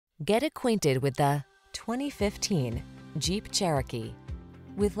Get acquainted with the 2015 Jeep Cherokee.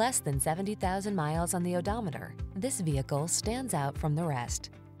 With less than 70,000 miles on the odometer, this vehicle stands out from the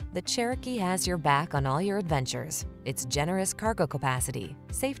rest. The Cherokee has your back on all your adventures. Its generous cargo capacity,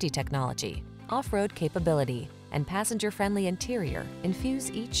 safety technology, off-road capability, and passenger-friendly interior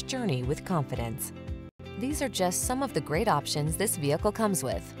infuse each journey with confidence. These are just some of the great options this vehicle comes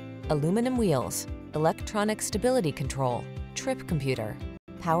with: aluminum wheels, electronic stability control, trip computer,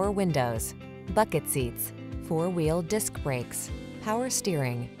 power windows, bucket seats, four-wheel disc brakes, power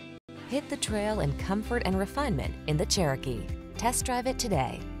steering. Hit the trail in comfort and refinement in the Cherokee. Test drive it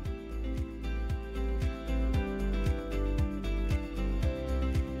today.